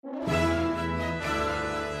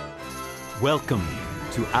Welcome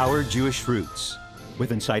to Our Jewish Roots, with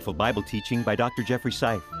insightful Bible teaching by Dr. Jeffrey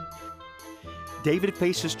Seif. David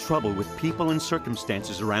faces trouble with people and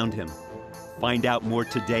circumstances around him. Find out more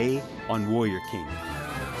today on Warrior King.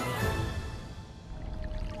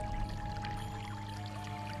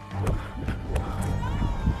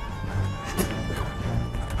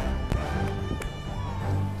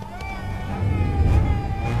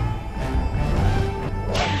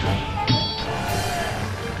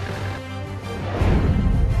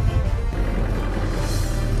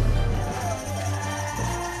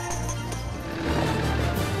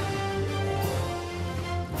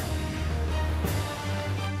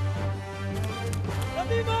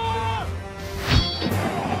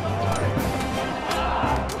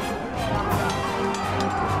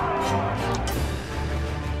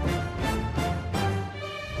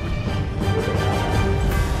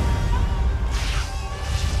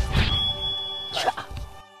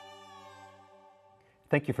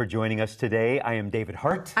 Thank you for joining us today. I am David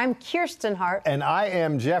Hart. I'm Kirsten Hart. And I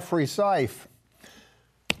am Jeffrey Seif.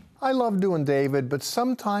 I love doing David, but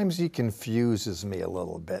sometimes he confuses me a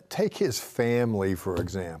little bit. Take his family, for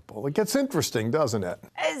example. It gets interesting, doesn't it?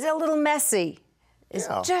 It's a little messy. It's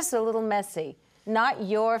just a little messy. Not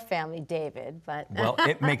your family, David, but... Well,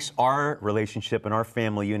 it makes our relationship and our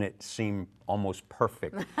family unit seem almost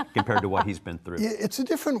perfect compared to what he's been through. Yeah, it's a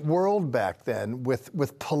different world back then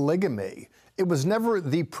with polygamy. It was never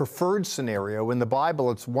the preferred scenario. In the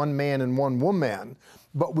Bible, it's one man and one woman.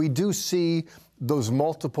 But we do see those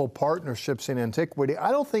multiple partnerships in antiquity.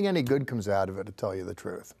 I don't think any good comes out of it, to tell you the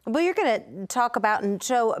truth. Well, you're going to talk about and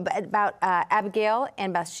show about Abigail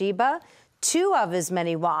and Bathsheba, two of his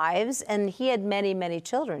many wives, and he had many, many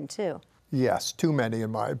children, too. Yes, too many,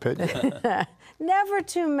 in my opinion. Never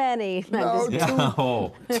too many. No,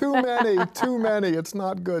 too many. It's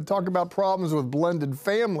not good. Talk about problems with blended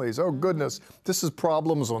families. Oh, goodness. This is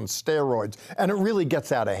problems on steroids, and it really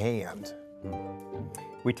gets out of hand.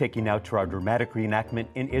 We take you now to our dramatic reenactment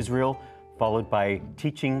in Israel, followed by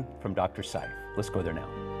teaching from Dr. Seif. Let's go there now.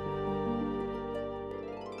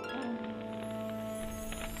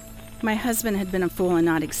 My husband had been a fool in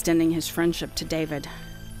not extending his friendship to David,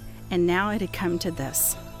 and now it had come to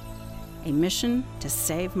this, a mission to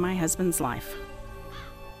save my husband's life.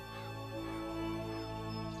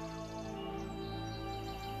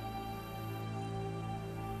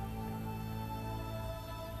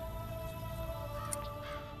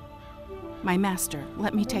 My master,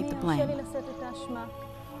 let me take the blame.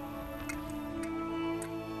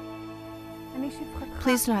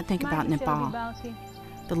 Please do not think about Nepal.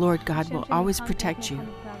 The Lord God will always protect you,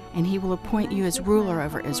 and He will appoint you as ruler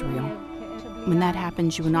over Israel. When that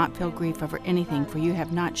happens, you will not feel grief over anything, for you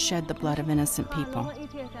have not shed the blood of innocent people.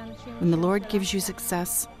 When the Lord gives you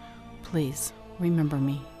success, please remember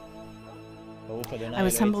me. I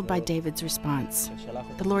was humbled by David's response.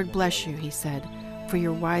 The Lord bless you, he said, for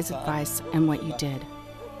your wise advice and what you did.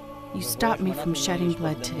 You stopped me from shedding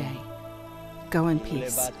blood today. Go in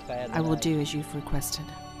peace. I will do as you've requested.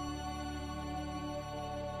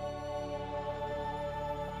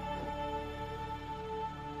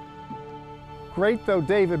 Great though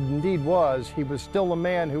David indeed was, he was still a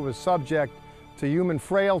man who was subject to human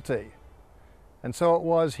frailty. And so it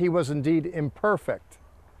was, he was indeed imperfect.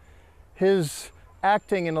 His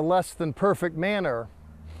acting in a less than perfect manner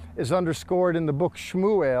is underscored in the book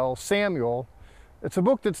Samuel. It's a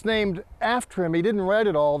book that's named after him. He didn't write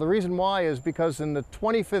it all. The reason why is because in the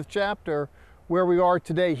 25th chapter, where we are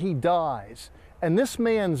today, he dies. And this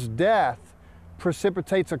man's death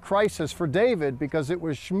precipitates a crisis for David because it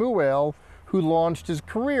was Shmuel who launched his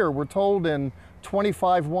career. We're told in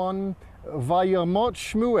 25:1, Vayamot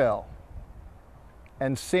Shmuel,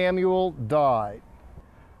 and Samuel died.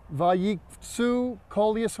 Vayikzu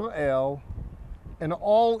kol Yisrael, and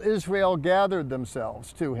all Israel gathered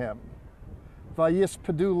themselves to him.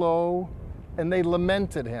 Vayispedu lo, and they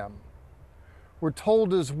lamented him. We're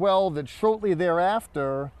told as well that shortly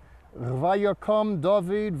thereafter, Vayakom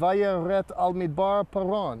David vayaret al midbar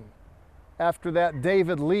Paran. After that,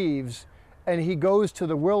 David leaves, and he goes to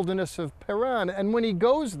the wilderness of Paran. And when he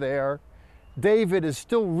goes there, David is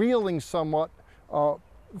still reeling somewhat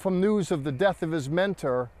from news of the death of his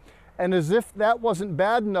mentor. And as if that wasn't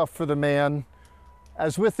bad enough for the man,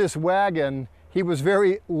 as with this wagon, he was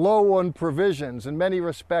very low on provisions, in many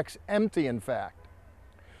respects empty, in fact.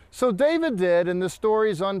 So David did, and the story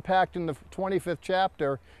is unpacked in the 25th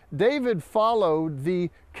chapter, David followed the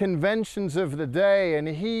conventions of the day, and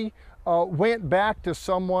he went back to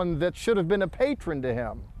someone that should have been a patron to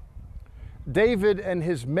him. David and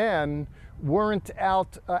his men weren't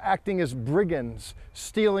out acting as brigands,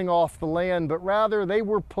 stealing off the land, but rather they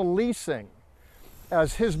were policing.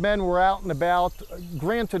 As his men were out and about,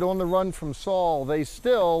 granted on the run from Saul, they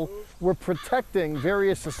still were protecting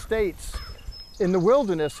various estates in the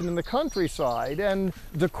wilderness and in the countryside. And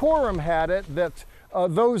decorum had it that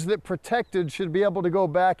those that protected should be able to go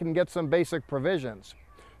back and get some basic provisions.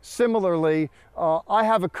 Similarly, I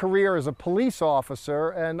have a career as a police officer,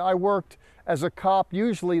 and I worked as a cop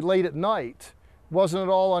usually late at night. Wasn't at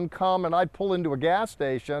all uncommon. I'd pull into a gas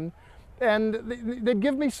station and they'd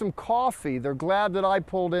give me some coffee. They're glad that I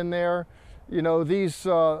pulled in there. You know, these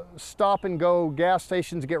stop and go gas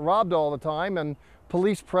stations get robbed all the time, and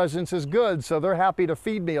police presence is good, so they're happy to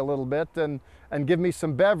feed me a little bit and give me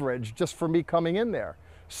some beverage just for me coming in there.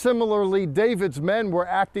 Similarly, David's men were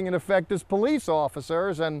acting in effect as police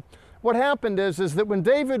officers, and what happened is that when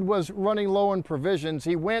David was running low on provisions,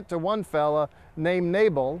 he went to one fella named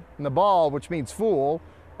Nabal, which means fool,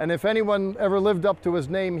 and if anyone ever lived up to his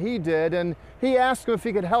name, he did, and he asked him if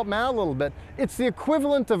he could help him out a little bit. It's the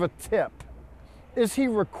equivalent of a tip. Is he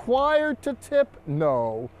required to tip?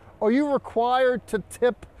 No. Are you required to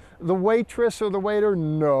tip the waitress or the waiter?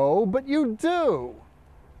 No, but you do.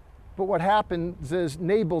 But what happens is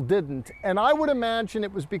Nabal didn't, and I would imagine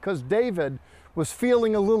it was because David was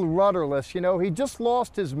feeling a little rudderless. You know, he just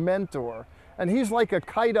lost his mentor, and he's like a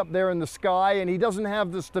kite up there in the sky, and he doesn't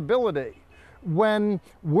have the stability. When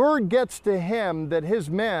word gets to him that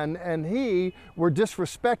his men and he were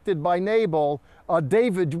disrespected by Nabal,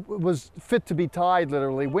 David was fit to be tied,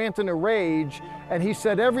 literally, went in a rage, and he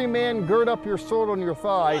said, "Every man gird up your sword on your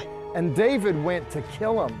thigh," and David went to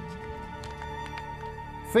kill him.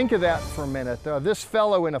 Think of that for a minute. This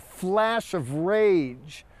fellow, in a flash of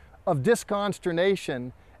rage, of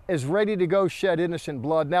disconsternation, is ready to go shed innocent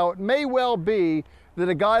blood. Now, it may well be that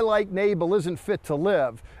a guy like Nabal isn't fit to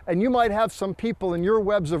live, and you might have some people in your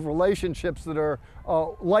webs of relationships that are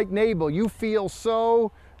like Nabal. You feel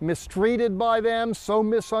so mistreated by them, so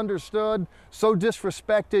misunderstood, so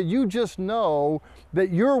disrespected. You just know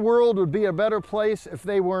that your world would be a better place if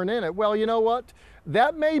they weren't in it. Well, you know what?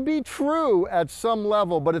 That may be true at some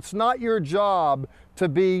level, but it's not your job to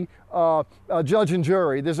be a judge and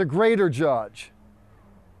jury. There's a greater judge.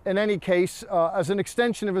 In any case, as an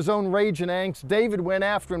extension of his own rage and angst, David went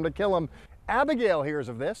after him to kill him. Abigail hears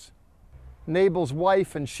of this, Nabal's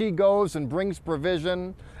wife, and she goes and brings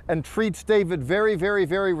provision and treats David very, very,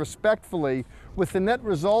 very respectfully, with the net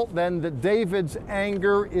result then that David's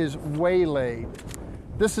anger is waylaid.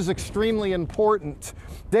 This is extremely important.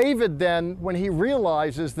 David then, when he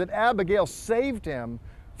realizes that Abigail saved him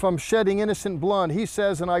from shedding innocent blood, he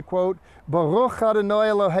says, and I quote, "Baruch Adonai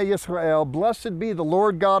Elohei Yisrael, blessed be the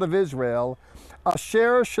Lord God of Israel,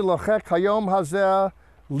 asher shelachek hayom hazeh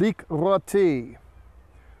likroti,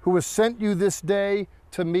 who has sent you this day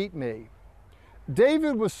to meet me."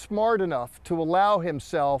 David was smart enough to allow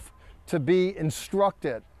himself to be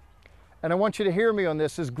instructed. And I want you to hear me on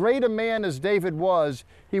this. As great a man as David was,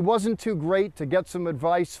 he wasn't too great to get some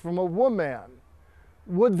advice from a woman.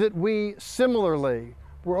 Would that we similarly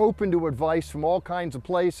were open to advice from all kinds of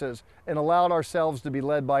places and allowed ourselves to be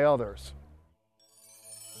led by others.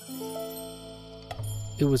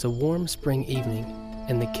 It was a warm spring evening,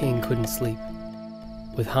 and the king couldn't sleep.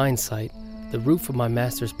 With hindsight, the roof of my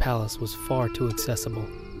master's palace was far too accessible.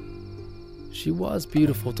 She was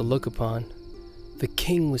beautiful to look upon. The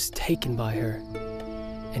king was taken by her,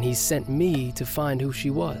 and he sent me to find who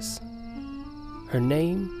she was. Her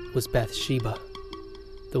name was Bathsheba,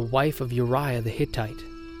 the wife of Uriah the Hittite.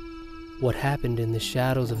 What happened in the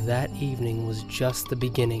shadows of that evening was just the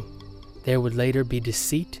beginning. There would later be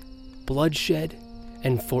deceit, bloodshed,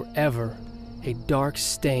 and forever a dark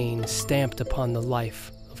stain stamped upon the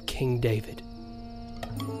life of King David.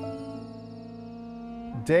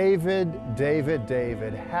 David, David,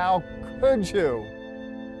 David, how could you?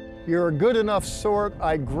 You're a good enough sort,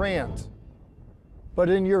 I grant. But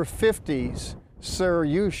in your 50s, sir,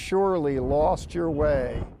 you surely lost your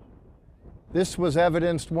way. This was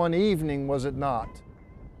evidenced one evening, was it not?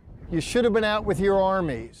 You should have been out with your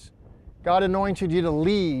armies. God anointed you to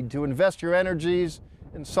lead, to invest your energies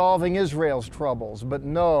in solving Israel's troubles. But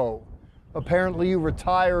no, apparently you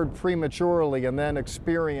retired prematurely and then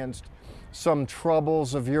experienced some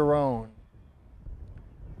troubles of your own.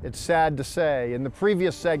 It's sad to say. In the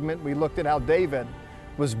previous segment, we looked at how David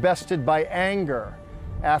was bested by anger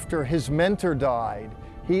after his mentor died.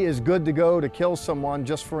 He is good to go to kill someone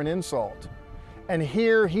just for an insult. And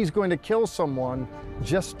here he's going to kill someone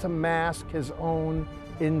just to mask his own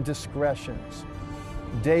indiscretions.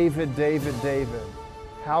 David, David, David,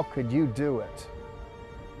 how could you do it?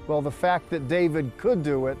 Well, the fact that David could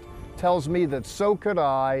do it tells me that so could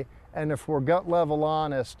I, and if we're gut level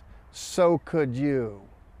honest, so could you.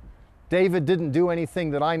 David didn't do anything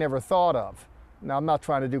that I never thought of. Now, I'm not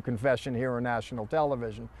trying to do confession here on national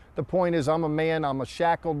television. The point is, I'm a man, I'm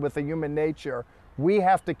shackled with a human nature. We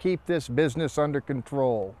have to keep this business under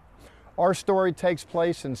control. Our story takes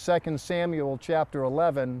place in 2 Samuel chapter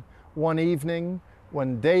 11, one evening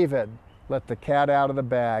when David let the cat out of the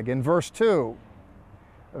bag. In verse 2,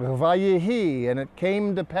 Vayehi, and it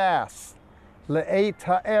came to pass, le'et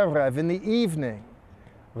ha'erev, in the evening,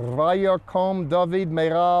 Vayakom David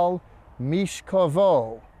meral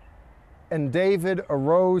mishkavo, and David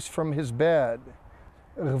arose from his bed.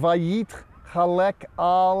 Vayit chalek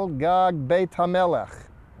al gag beit hamelech,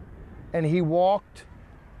 and he walked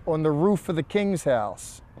on the roof of the king's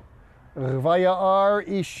house. Vayar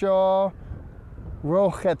isha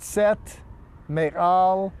rochetzet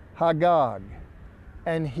me'al hagag,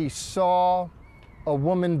 and he saw a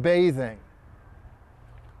woman bathing.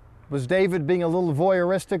 Was David being a little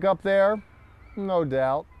voyeuristic up there? No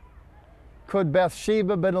doubt. Could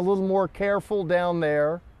Bathsheba been a little more careful down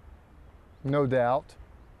there? No doubt.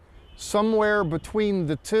 Somewhere between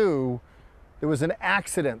the two, there was an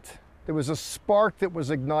accident. There was a spark that was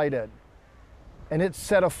ignited, and it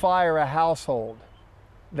set afire a household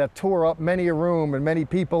that tore up many a room and many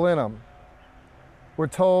people in them. We're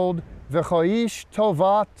told, V'choish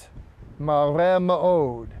tovat mareh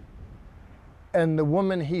ma'od, and the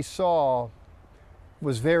woman he saw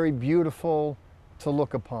was very beautiful to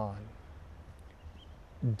look upon.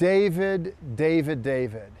 David, David,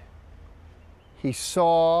 David. He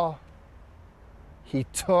saw, he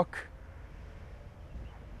took.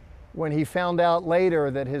 When he found out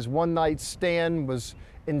later that his one-night stand was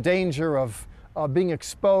in danger of being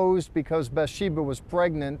exposed because Bathsheba was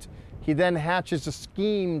pregnant, he then hatches a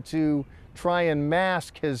scheme to try and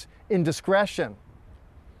mask his indiscretion.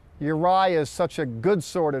 Uriah is such a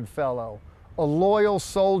good-sorted fellow, a loyal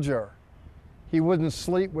soldier. He wouldn't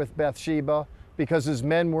sleep with Bathsheba because his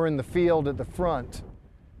men were in the field at the front.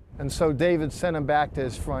 And so David sent him back to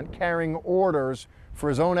his front, carrying orders for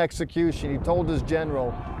his own execution. He told his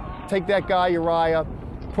general, take that guy Uriah,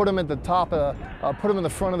 put him at the put him in the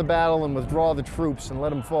front of the battle and withdraw the troops and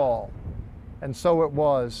let him fall. And so it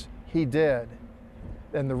was. He did.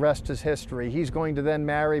 And the rest is history. He's going to then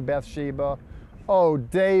marry Bathsheba. Oh,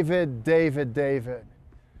 David, David, David.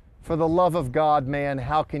 For the love of God, man,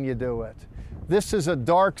 how can you do it? This is a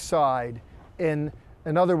dark side in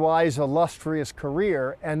an otherwise illustrious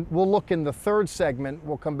career, and we'll look in the third segment,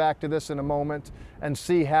 we'll come back to this in a moment, and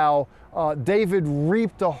see how David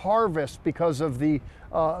reaped a harvest because of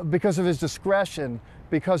his discretion,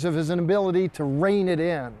 because of his inability to rein it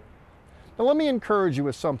in. Now let me encourage you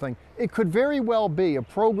with something. It could very well be a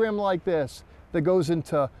program like this that goes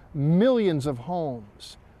into millions of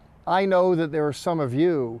homes. I know that there are some of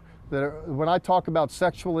you that when I talk about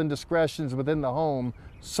sexual indiscretions within the home,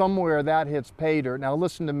 somewhere that hits pay dirt. Now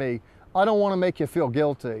listen to me, I don't want to make you feel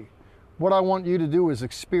guilty. What I want you to do is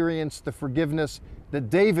experience the forgiveness that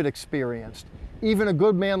David experienced. Even a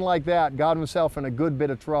good man like that got himself in a good bit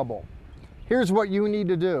of trouble. Here's what you need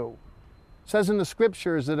to do. It says in the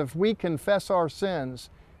scriptures that if we confess our sins,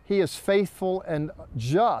 he is faithful and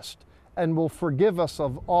just and will forgive us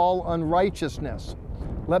of all unrighteousness.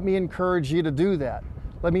 Let me encourage you to do that.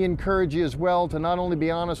 Let me encourage you as well to not only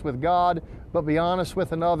be honest with God, but be honest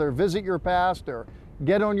with another. Visit your pastor.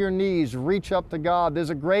 Get on your knees. Reach up to God. There's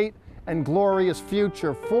a great and glorious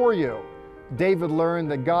future for you. David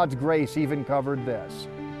learned that God's grace even covered this.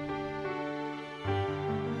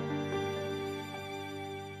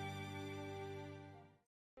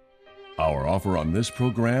 Our offer on this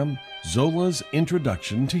program, Zola's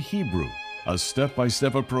Introduction to Hebrew, a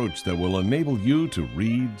step-by-step approach that will enable you to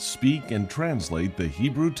read, speak, and translate the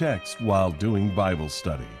Hebrew text while doing Bible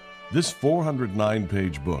study. This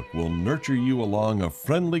 409-page book will nurture you along a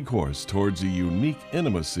friendly course towards a unique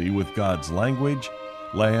intimacy with God's language,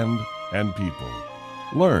 land, and people.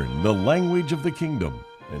 Learn the language of the kingdom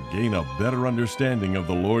and gain a better understanding of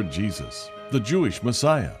the Lord Jesus, the Jewish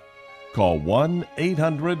Messiah. Call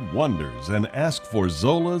 1-800-WONDERS and ask for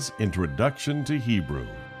Zola's Introduction to Hebrew.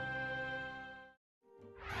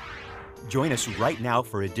 Join us right now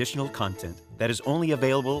for additional content that is only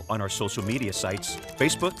available on our social media sites,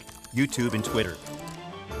 Facebook, YouTube, and Twitter.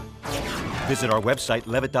 Visit our website,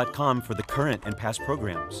 levitt.com, for the current and past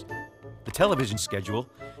programs, the television schedule,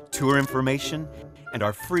 tour information, and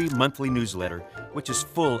our free monthly newsletter, which is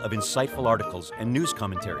full of insightful articles and news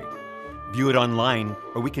commentary. View it online,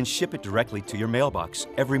 or we can ship it directly to your mailbox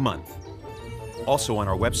every month. Also on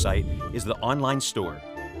our website is the online store,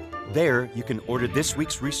 There, you can order this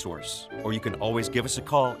week's resource, or you can always give us a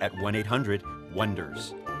call at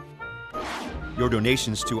 1-800-WONDERS. Your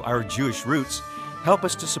donations to Our Jewish Roots help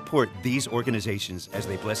us to support these organizations as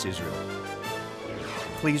they bless Israel.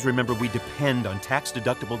 Please remember we depend on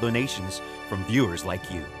tax-deductible donations from viewers like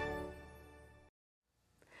you.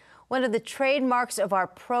 One of the trademarks of our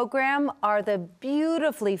program are the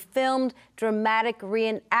beautifully filmed dramatic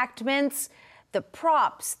reenactments, the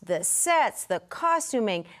props, the sets, the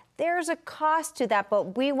costuming. There's a cost to that,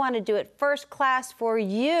 but we want to do it first class for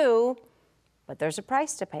you. But there's a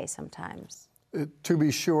price to pay sometimes. To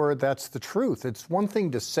be sure, that's the truth. It's one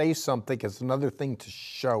thing to say something, it's another thing to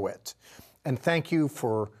show it. And thank you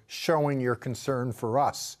for showing your concern for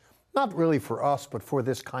us. Not really for us, but for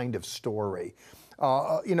this kind of story.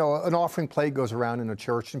 You know, an offering plate goes around in a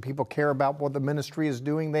church and people care about what the ministry is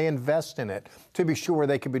doing. They invest in it. To be sure,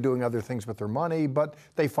 they could be doing other things with their money, but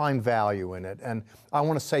they find value in it. And I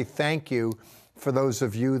want to say thank you for those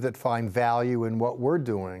of you that find value in what we're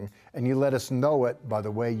doing, and you let us know it by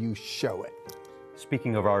the way you show it.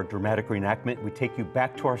 Speaking of our dramatic reenactment, we take you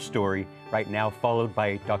back to our story right now, followed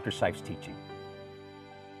by Dr. Seif's teaching.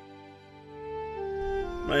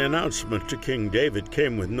 My announcement to King David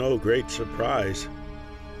came with no great surprise.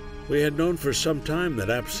 We had known for some time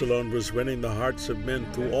that Absalom was winning the hearts of men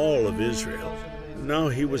through all of Israel. Now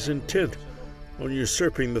he was intent on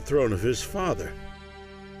usurping the throne of his father.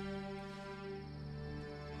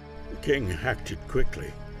 The king acted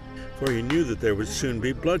quickly, for he knew that there would soon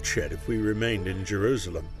be bloodshed if we remained in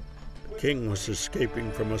Jerusalem. The king was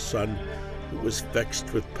escaping from a son who was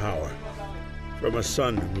vexed with power, from a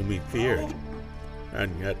son whom he feared,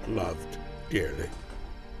 and yet loved dearly.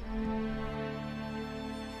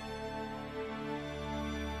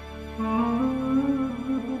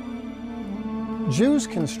 Jews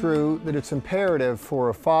construe that it's imperative for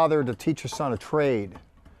a father to teach a son a trade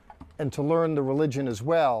and to learn the religion as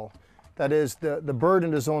well. That is, the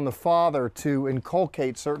burden is on the father to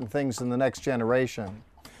inculcate certain things in the next generation.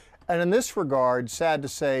 And in this regard, sad to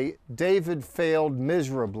say, David failed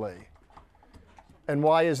miserably. And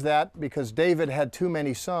why is that? Because David had too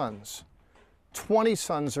many sons. 20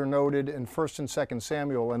 sons are noted in 1 and 2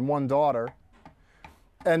 Samuel and one daughter.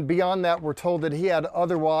 And beyond that, we're told that he had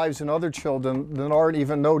other wives and other children that aren't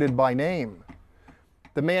even noted by name.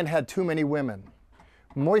 The man had too many women.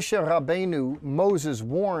 Moshe Rabbeinu, Moses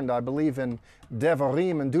warned, I believe in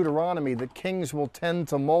Devarim and Deuteronomy, that kings will tend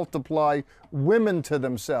to multiply women to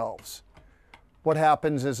themselves. What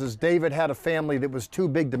happens is David had a family that was too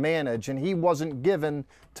big to manage, and he wasn't given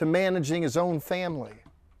to managing his own family.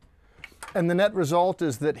 And the net result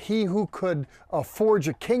is that he who could forge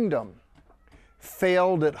a kingdom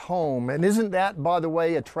failed at home. And isn't that, by the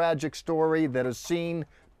way, a tragic story that is seen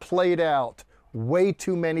played out way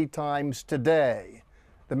too many times today?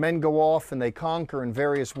 The men go off and they conquer in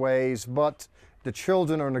various ways, but the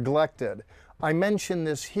children are neglected. I mention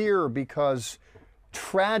this here because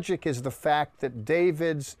tragic is the fact that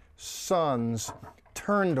David's sons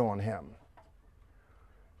turned on him.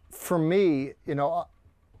 For me, you know,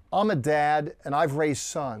 I'm a dad and I've raised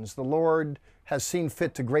sons. The Lord has seen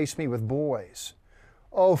fit to grace me with boys.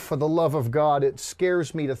 Oh, for the love of God, it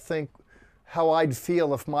scares me to think how I'd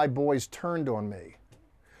feel if my boys turned on me.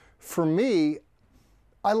 For me,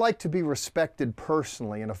 I like to be respected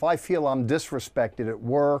personally, and if I feel I'm disrespected at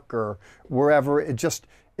work or wherever,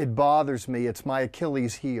 it bothers me. It's my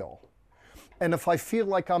Achilles heel. And if I feel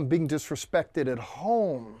like I'm being disrespected at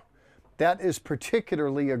home, that is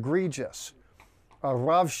particularly egregious.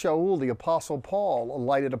 Rav Shaul, the Apostle Paul,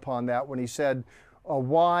 alighted upon that when he said,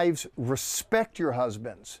 wives, respect your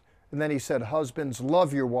husbands. And then he said, husbands,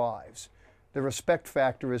 love your wives. The respect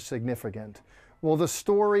factor is significant. Well, the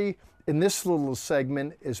story in this little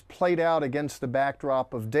segment is played out against the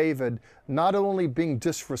backdrop of David not only being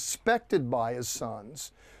disrespected by his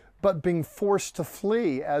sons, but being forced to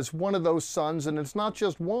flee as one of those sons, and it's not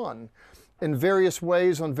just one. In various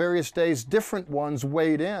ways, on various days, different ones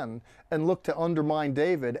weighed in and looked to undermine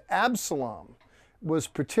David. Absalom was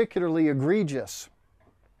particularly egregious.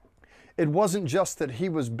 It wasn't just that he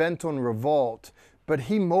was bent on revolt, but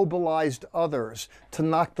he mobilized others to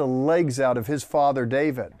knock the legs out of his father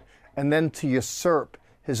David, and then to usurp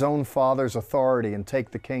his own father's authority and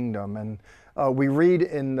take the kingdom. And we read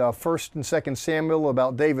in 1 and 2 Samuel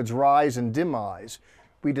about David's rise and demise.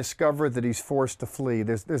 We discover that he's forced to flee.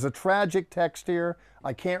 There's a tragic text here.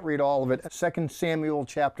 I can't read all of it. 2 Samuel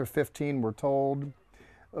chapter 15, we're told,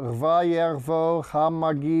 Vayervo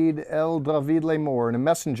Hamagid el David lemor, and a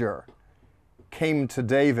messenger came to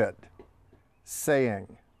David,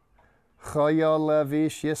 saying, Chaya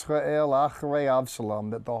levish Yisrael achrei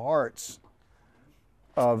Absalom, that the hearts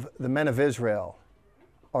of the men of Israel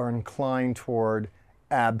are inclined toward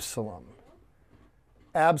Absalom.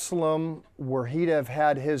 Absalom, were he to have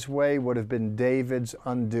had his way, would have been David's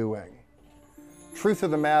undoing. Truth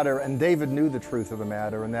of the matter, and David knew the truth of the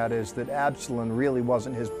matter, and that is that Absalom really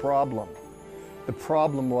wasn't his problem. The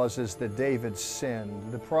problem was that David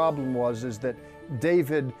sinned. The problem was that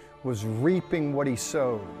David was reaping what he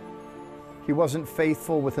sowed. He wasn't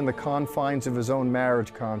faithful within the confines of his own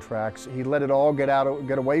marriage contracts. He let it all get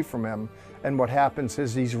away from him, and what happens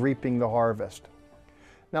is he's reaping the harvest.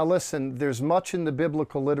 Now listen, there's much in the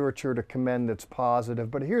biblical literature to commend that's positive,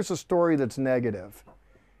 but here's a story that's negative.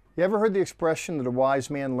 You ever heard the expression that a wise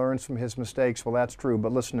man learns from his mistakes? Well, that's true,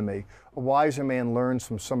 but listen to me. A wiser man learns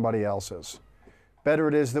from somebody else's. Better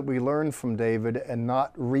it is that we learn from David and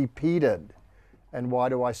not repeated. And why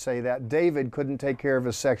do I say that? David couldn't take care of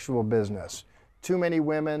his sexual business. Too many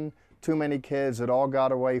women, too many kids, it all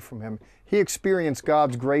got away from him. He experienced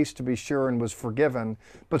God's grace, to be sure, and was forgiven,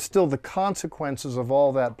 but still the consequences of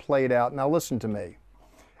all that played out. Now listen to me.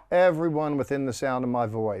 Everyone within the sound of my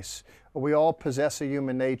voice, we all possess a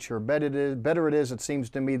human nature. Better it is, it seems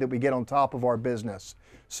to me, that we get on top of our business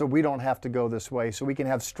so we don't have to go this way, so we can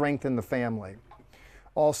have strength in the family.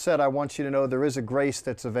 All said, I want you to know there is a grace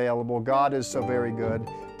that's available. God is so very good.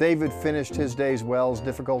 David finished his days well, his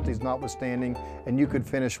difficulties notwithstanding, and you could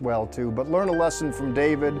finish well too. But learn a lesson from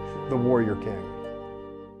David, the warrior king.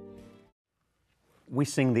 We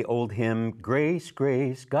sing the old hymn, Grace,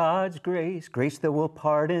 grace, God's grace, grace that will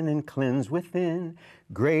pardon and cleanse within.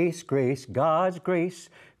 Grace, grace, God's grace,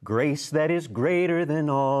 grace that is greater than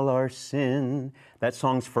all our sin. That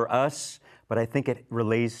song's for us, but I think it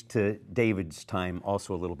relates to David's time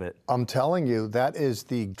also a little bit. I'm telling you, that is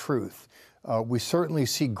the truth. We certainly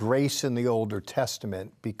see grace in the Older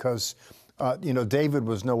Testament because, David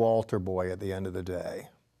was no altar boy at the end of the day.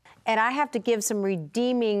 And I have to give some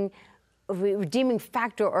redeeming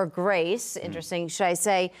factor or grace, interesting, should I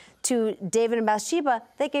say, to David and Bathsheba.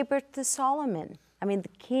 They gave birth to Solomon. I mean, the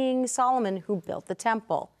King Solomon who built the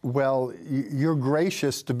temple. Well, you're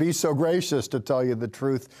gracious to be so gracious, to tell you the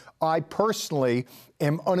truth. I personally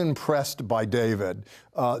am unimpressed by David,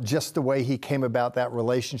 just the way he came about that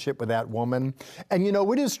relationship with that woman. And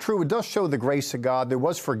it is true, it does show the grace of God. There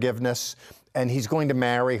was forgiveness, and he's going to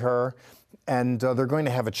marry her, and they're going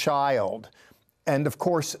to have a child. And of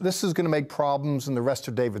course, this is going to make problems in the rest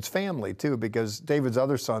of David's family too, because David's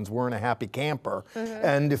other sons weren't a happy camper. Mm-hmm.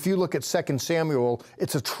 And if you look at 2 Samuel,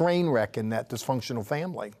 it's a train wreck in that dysfunctional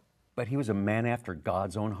family. But he was a man after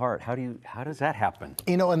God's own heart. How does that happen?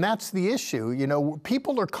 And that's the issue.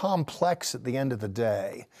 People are complex at the end of the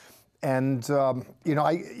day. And,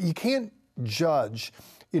 you can't judge,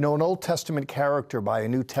 an Old Testament character by a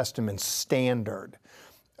New Testament standard.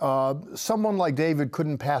 Someone like David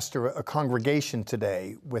couldn't pastor a congregation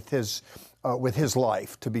today with his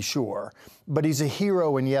life, to be sure, but he's a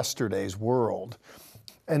hero in yesterday's world.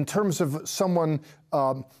 In terms of someone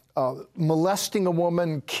molesting a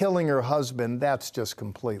woman, killing her husband, that's just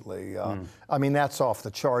completely, that's off the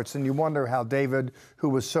charts. And you wonder how David, who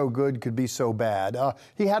was so good, could be so bad.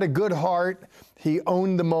 He had a good heart. He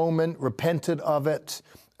owned the moment, repented of it.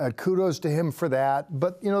 Kudos to him for that.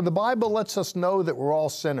 But, the Bible lets us know that we're all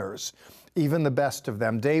sinners, even the best of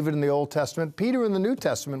them. David in the Old Testament, Peter in the New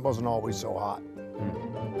Testament wasn't always so hot.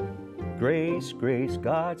 Grace, grace,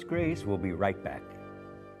 God's grace. We'll be right back.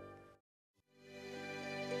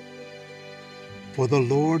 For the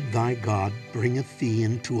Lord thy God bringeth thee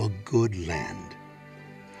into a good land,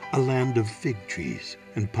 a land of fig trees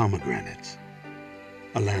and pomegranates,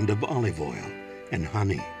 a land of olive oil and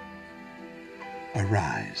honey.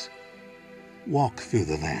 Arise, walk through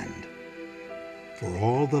the land, for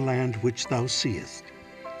all the land which thou seest,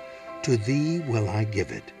 to thee will I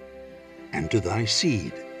give it, and to thy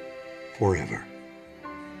seed forever.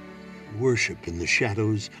 Worship in the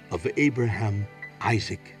shadows of Abraham,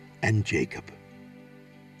 Isaac, and Jacob.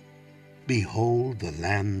 Behold the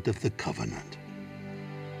land of the covenant.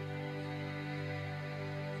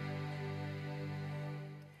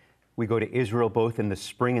 We go to Israel both in the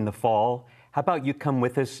spring and the fall. How about you come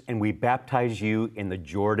with us and we baptize you in the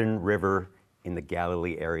Jordan River in the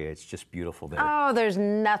Galilee area? It's just beautiful there. Oh, there's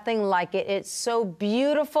nothing like it. It's so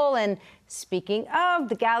beautiful. And speaking of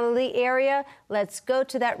the Galilee area, let's go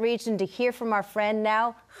to that region to hear from our friend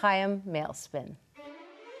now, Chaim Mailspin.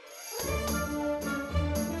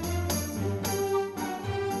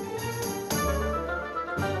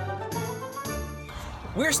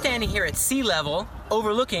 We're standing here at sea level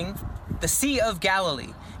overlooking the Sea of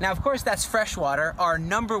Galilee. Now, of course, that's freshwater, our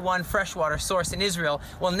 #1 freshwater source in Israel.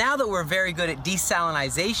 Well, now that we're very good at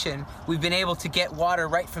desalinization, we've been able to get water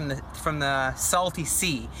right from the salty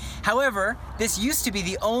sea. However, this used to be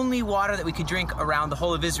the only water that we could drink around the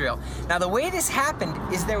whole of Israel. Now, the way this happened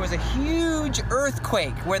is there was a huge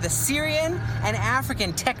earthquake where the Syrian and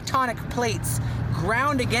African tectonic plates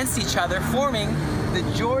ground against each other, forming the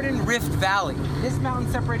Jordan Rift Valley. This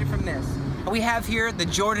mountain separated from this. We have here the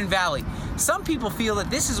Jordan Valley. Some people feel that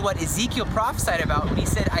this is what Ezekiel prophesied about when he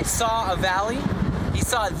said, I saw a valley. He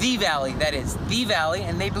saw the valley, that is, the valley,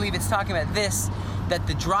 and they believe it's talking about this, that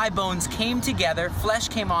the dry bones came together, flesh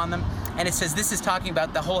came on them, and it says this is talking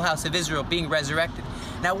about the whole house of Israel being resurrected.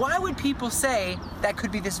 Now, why would people say that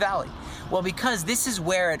could be this valley? Well, because this is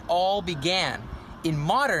where it all began. In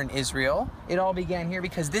modern Israel, it all began here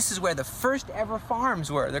because this is where the first ever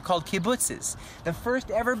farms were. They're called kibbutzes. The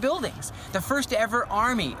first ever buildings. The first ever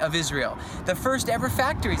army of Israel. The first ever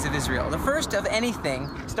factories of Israel. The first of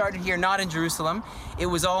anything started here, not in Jerusalem. It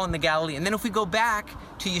was all in the Galilee. And then if we go back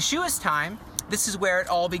to Yeshua's time, this is where it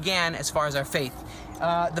all began as far as our faith.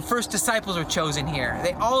 The first disciples were chosen here.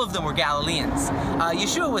 All of them were Galileans.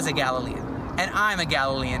 Yeshua was a Galilean, and I'm a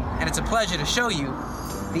Galilean, and it's a pleasure to show you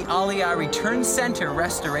the Aliyah Return Center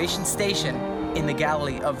Restoration Station in the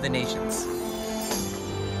Galilee of the Nations.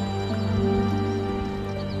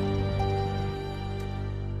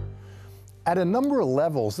 At a number of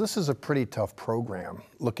levels, this is a pretty tough program,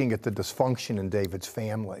 looking at the dysfunction in David's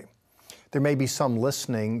family. There may be some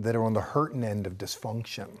listening that are on the hurting end of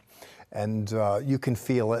dysfunction, and you can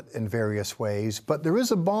feel it in various ways, but there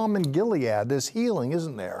is a balm in Gilead. There's healing,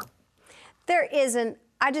 isn't there? There isn't.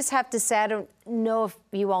 I just have to say, I don't know if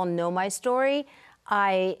you all know my story.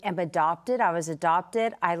 I am adopted. I was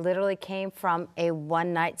adopted. I literally came from a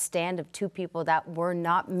one-night stand of two people that were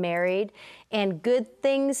not married, and good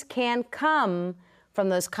things can come from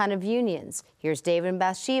those kind of unions. Here's David and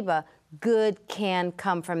Bathsheba. Good can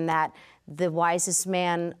come from that. The wisest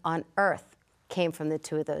man on earth came from the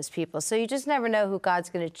two of those people. So you just never know who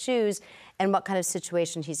God's going to choose and what kind of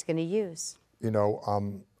situation he's going to use. You know,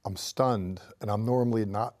 I'm stunned, and I'm normally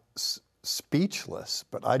not speechless,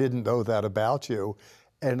 but I didn't know that about you,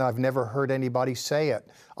 and I've never heard anybody say it.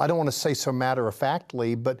 I don't want to say so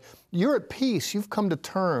matter-of-factly, but you're at peace. You've come to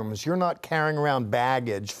terms. You're not carrying around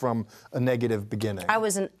baggage from a negative beginning. I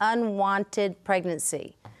was an unwanted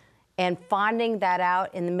pregnancy, and finding that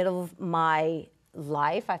out in the middle of my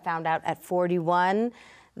life, I found out at 41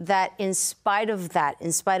 that in spite of that,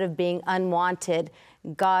 in spite of being unwanted,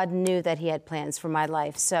 God knew that he had plans for my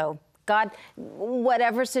life. So God,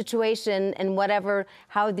 whatever situation and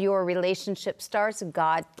how your relationship starts,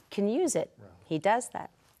 God can use it. He does that.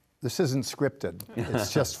 This isn't scripted.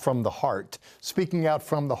 It's just from the heart. Speaking out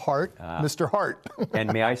from the heart, Mr. Hart.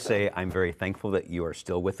 And may I say, I'm very thankful that you are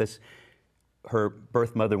still with us. Her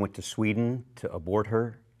birth mother went to Sweden to abort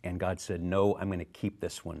her, and God said, no, I'm going to keep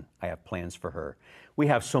this one. I have plans for her. We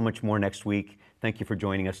have so much more next week. Thank you for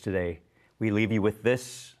joining us today. We leave you with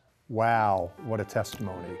this. Wow, what a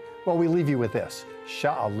testimony. Well, we leave you with this.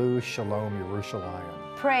 Sha'alu Shalom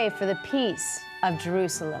Yerushalayim. Pray for the peace of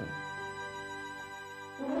Jerusalem.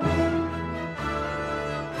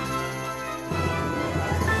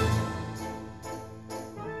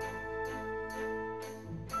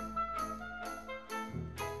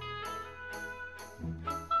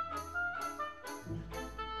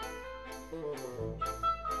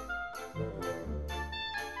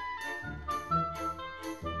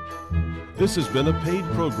 This has been a paid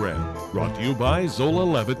program brought to you by Zola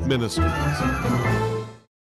Levitt Ministries.